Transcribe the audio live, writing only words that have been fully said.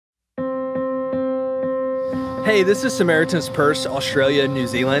Hey, this is Samaritan's Purse, Australia and New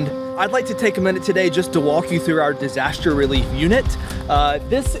Zealand. I'd like to take a minute today just to walk you through our disaster relief unit.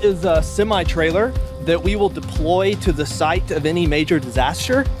 This is a semi-trailer that we will deploy to the site of any major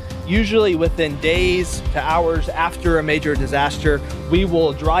disaster. Usually within days to hours after a major disaster, we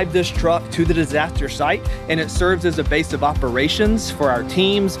will drive this truck to the disaster site, and it serves as a base of operations for our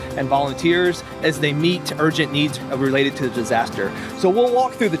teams and volunteers as they meet urgent needs related to the disaster. So we'll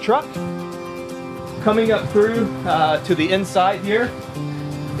walk through the truck. Coming up through to the inside here.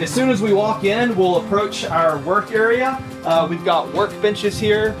 As soon as we walk in, we'll approach our work area. We've got workbenches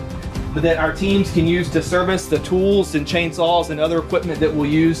here that our teams can use to service the tools and chainsaws and other equipment that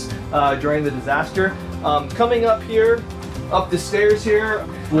we'll use during the disaster. Coming up here, up the stairs here,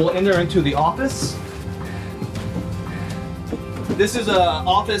 we'll enter into the office. This is an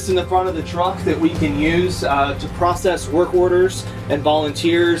office in the front of the truck that we can use to process work orders and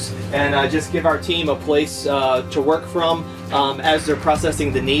volunteers, and just give our team a place to work from as they're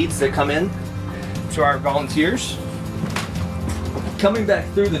processing the needs that come in to our volunteers. Coming back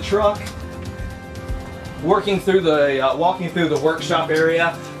through the truck, walking through the workshop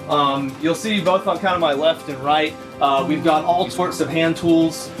area, you'll see both on kind of my left and right, we've got all sorts of hand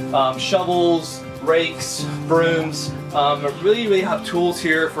tools, shovels, rakes, brooms. Really have tools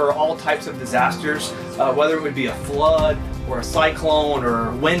here for all types of disasters, whether it would be a flood or a cyclone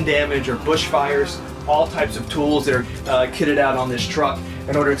or wind damage or bushfires. All types of tools that are kitted out on this truck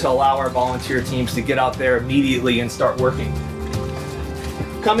in order to allow our volunteer teams to get out there immediately and start working.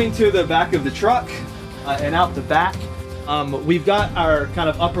 Coming to the back of the truck and out the back, we've got our kind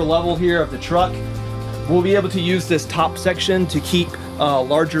of upper level here of the truck. We'll be able to use this top section to keep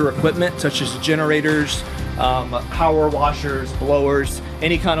larger equipment such as generators, power washers, blowers,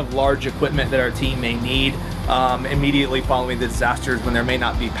 any kind of large equipment that our team may need immediately following the disasters when there may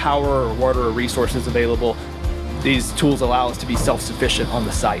not be power or water or resources available. These tools allow us to be self-sufficient on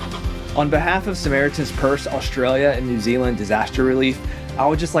the site. On behalf of Samaritan's Purse Australia and New Zealand Disaster Relief, I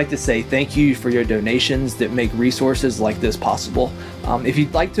would just like to say thank you for your donations that make resources like this possible. If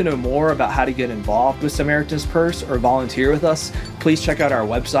you'd like to know more about how to get involved with Samaritan's Purse or volunteer with us, please check out our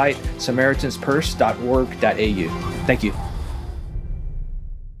website, samaritanspurse.org.au. Thank you.